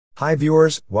Hi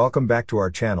viewers, welcome back to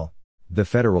our channel. The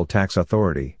Federal Tax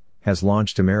Authority has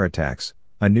launched EmaraTax,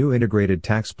 a new integrated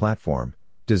tax platform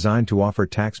designed to offer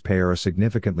taxpayer a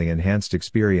significantly enhanced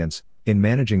experience in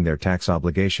managing their tax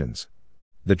obligations.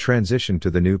 The transition to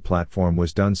the new platform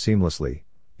was done seamlessly,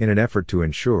 in an effort to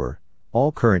ensure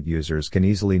all current users can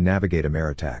easily navigate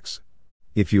EmaraTax.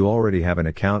 If you already have an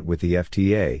account with the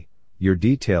FTA, your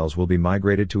details will be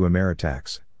migrated to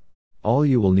EmaraTax. All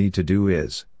you will need to do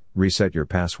is reset your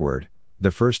password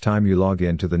the first time you log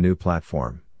in to the new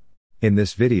platform. In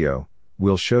this video,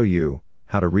 we'll show you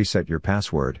how to reset your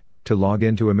password to log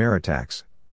into EmaraTax,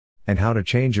 and how to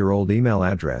change your old email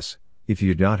address if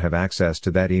you do not have access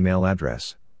to that email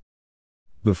address.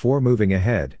 Before moving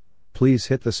ahead, please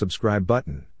hit the subscribe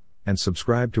button and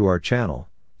subscribe to our channel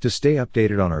to stay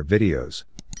updated on our videos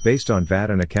based on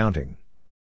VAT and accounting.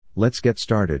 Let's get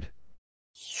started.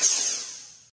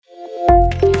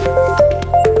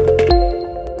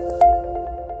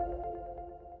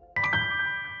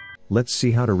 Let's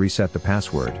see how to reset the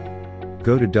password.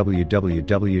 Go to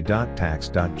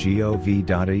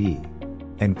www.tax.gov.ae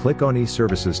and click on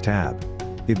e-Services tab.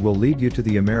 It will lead you to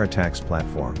the EmaraTax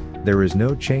platform. There is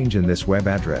no change in this web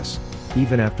address,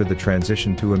 even after the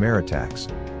transition to EmaraTax.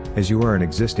 As you are an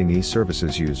existing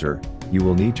e-Services user, you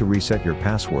will need to reset your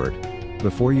password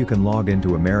before you can log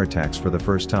into EmaraTax for the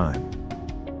first time.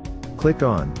 Click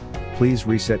on Please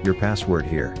reset your password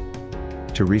here.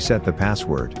 To reset the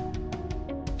password,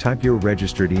 type your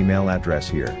registered email address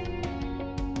here.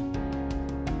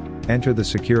 Enter the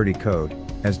security code,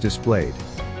 as displayed,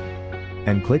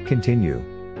 and click Continue.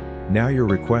 Now your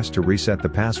request to reset the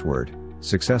password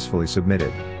successfully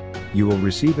submitted. You will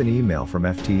receive an email from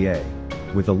FTA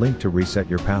with a link to reset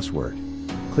your password.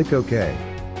 Click OK.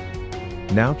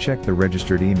 Now check the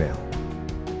registered email.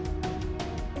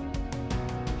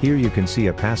 Here you can see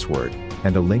a password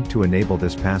and a link to enable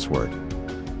this password.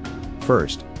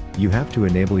 First, you have to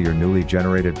enable your newly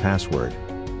generated password.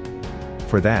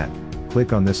 For that,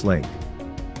 click on this link.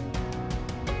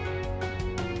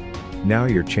 Now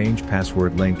your change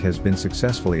password link has been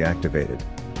successfully activated.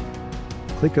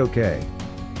 Click OK.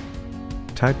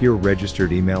 Type your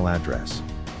registered email address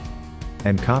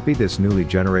and copy this newly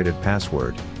generated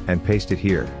password and paste it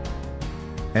here.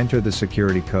 Enter the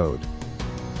security code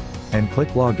and click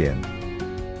Login.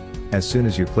 As soon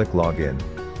as you click Login,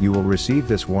 you will receive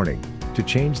this warning to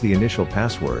change the initial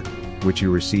password, which you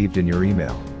received in your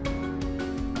email.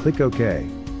 Click OK.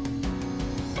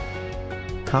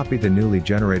 Copy the newly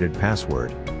generated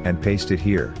password and paste it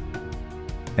here.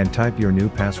 And type your new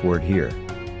password here.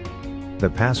 The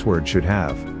password should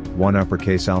have 1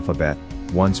 uppercase alphabet,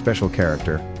 1 special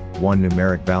character, 1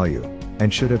 numeric value,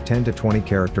 and should have 10 to 20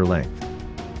 character length.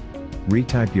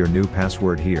 Retype your new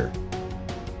password here.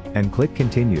 And click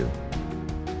Continue.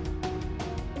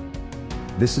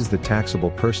 This is the taxable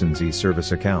person's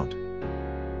e-service account.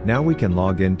 Now we can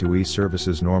log into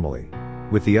e-services normally,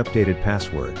 with the updated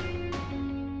password.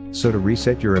 So to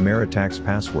reset your EmaraTax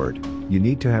password, you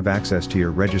need to have access to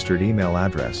your registered email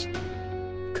address.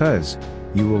 Cuz,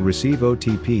 you will receive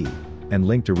OTP, and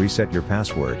link to reset your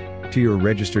password, to your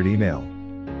registered email.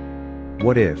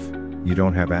 What if you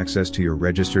don't have access to your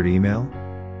registered email?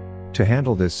 To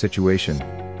handle this situation,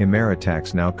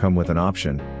 EmaraTax now come with an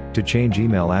option to change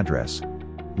email address.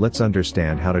 Let's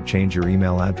understand how to change your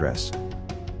email address.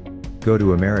 Go to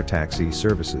EmaraTax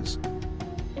e-Services.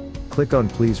 Click on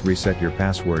Please reset your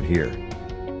password here.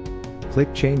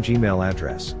 Click Change email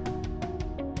address.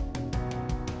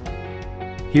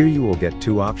 Here you will get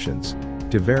two options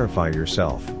to verify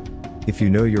yourself. If you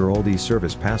know your old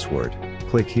e-service password,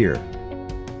 click here.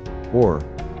 Or,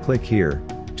 click here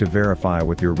to verify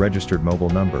with your registered mobile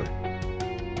number.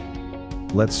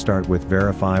 Let's start with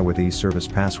Verify with e-service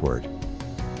password.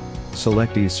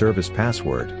 Select e-service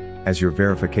password as your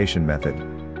verification method.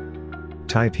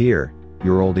 Type here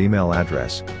your old email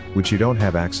address, which you don't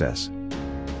have access.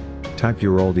 Type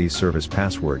your old e-service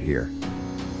password here.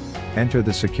 Enter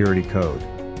the security code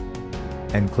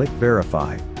and click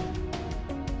Verify.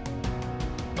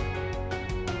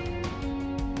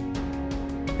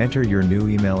 Enter your new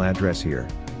email address here.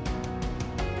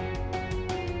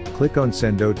 Click on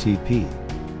Send OTP.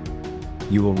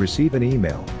 You will receive an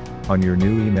email on your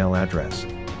new email address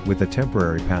with a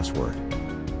temporary password.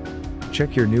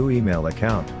 Check your new email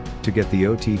account to get the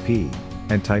OTP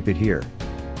and type it here.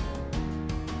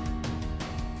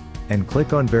 And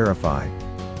click on Verify.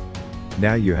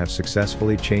 Now you have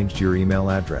successfully changed your email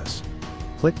address.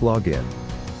 Click Login.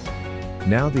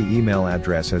 Now the email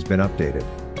address has been updated.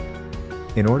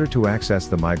 In order to access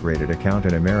the migrated account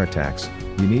in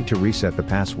EmaraTax, you need to reset the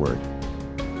password.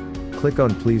 Click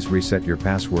on Please reset your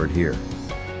password here.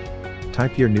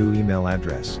 Type your new email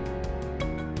address.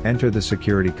 Enter the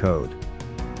security code.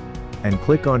 And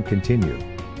click on Continue.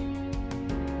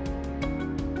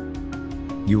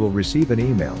 You will receive an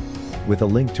email with a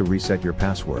link to reset your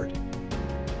password.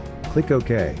 Click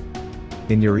OK.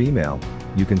 In your email,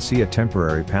 you can see a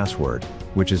temporary password,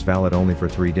 which is valid only for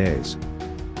 3 days.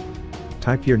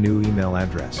 Type your new email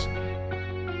address.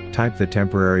 Type the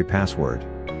temporary password.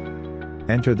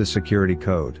 Enter the security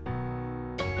code.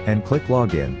 And click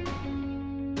Login.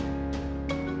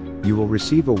 You will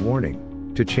receive a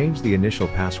warning to change the initial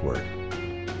password.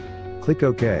 Click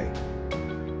OK.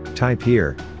 Type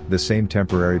here the same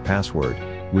temporary password,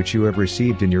 which you have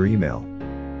received in your email.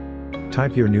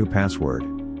 Type your new password.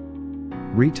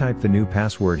 Retype the new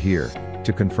password here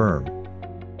to confirm.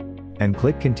 And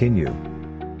click Continue.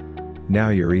 Now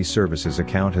your e-services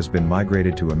account has been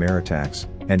migrated to EmaraTax,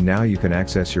 and now you can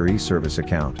access your e-service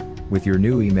account with your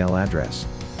new email address.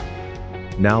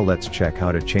 Now let's check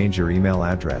how to change your email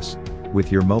address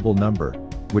with your mobile number,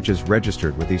 which is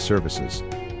registered with e-services.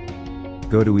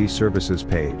 Go to e-services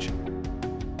page.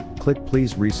 Click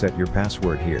Please reset your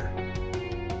password here.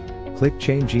 Click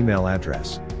Change email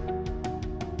address.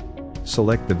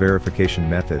 Select the verification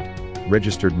method,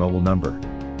 registered mobile number.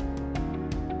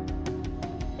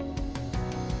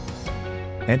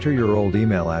 Enter your old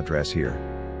email address here.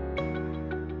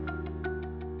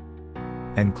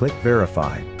 And click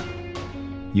Verify.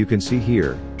 You can see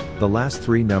here the last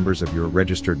 3 numbers of your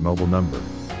registered mobile number.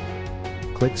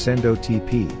 Click Send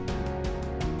OTP.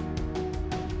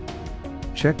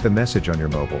 Check the message on your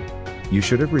mobile. You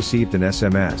should have received an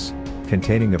SMS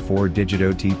containing a 4-digit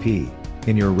OTP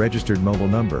in your registered mobile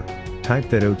number. Type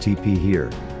that OTP here.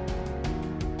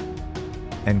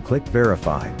 And click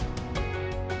Verify.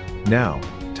 Now,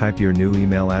 type your new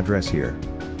email address here.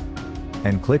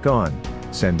 And click on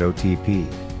Send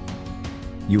OTP.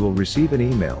 You will receive an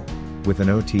email with an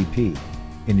OTP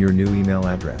in your new email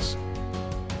address.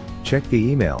 Check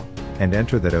the email and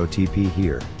enter that OTP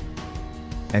here.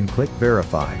 And click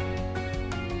Verify.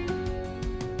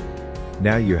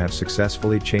 Now you have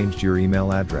successfully changed your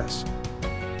email address.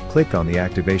 Click on the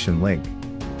activation link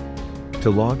to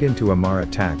log into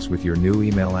EmaraTax with your new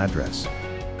email address.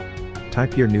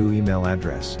 Type your new email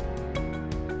address.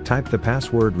 Type the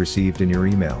password received in your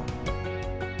email.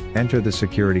 Enter the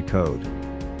security code.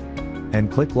 And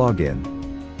click Login.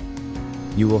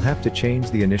 You will have to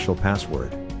change the initial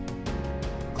password.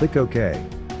 Click OK.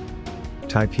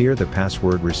 Type here the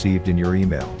password received in your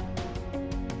email.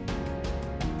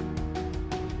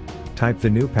 Type the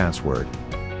new password.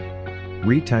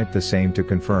 Retype the same to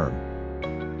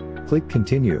confirm. Click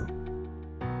Continue.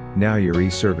 Now your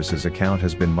e-services account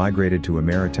has been migrated to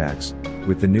EmaraTax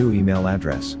with the new email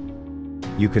address.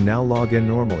 You can now log in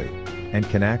normally and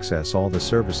can access all the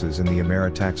services in the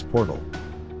EmaraTax portal.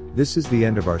 This is the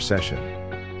end of our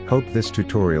session. Hope this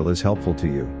tutorial is helpful to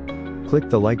you. Click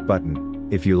the like button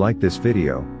if you like this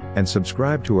video, and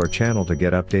subscribe to our channel to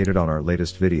get updated on our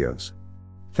latest videos.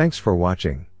 Thanks for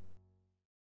watching.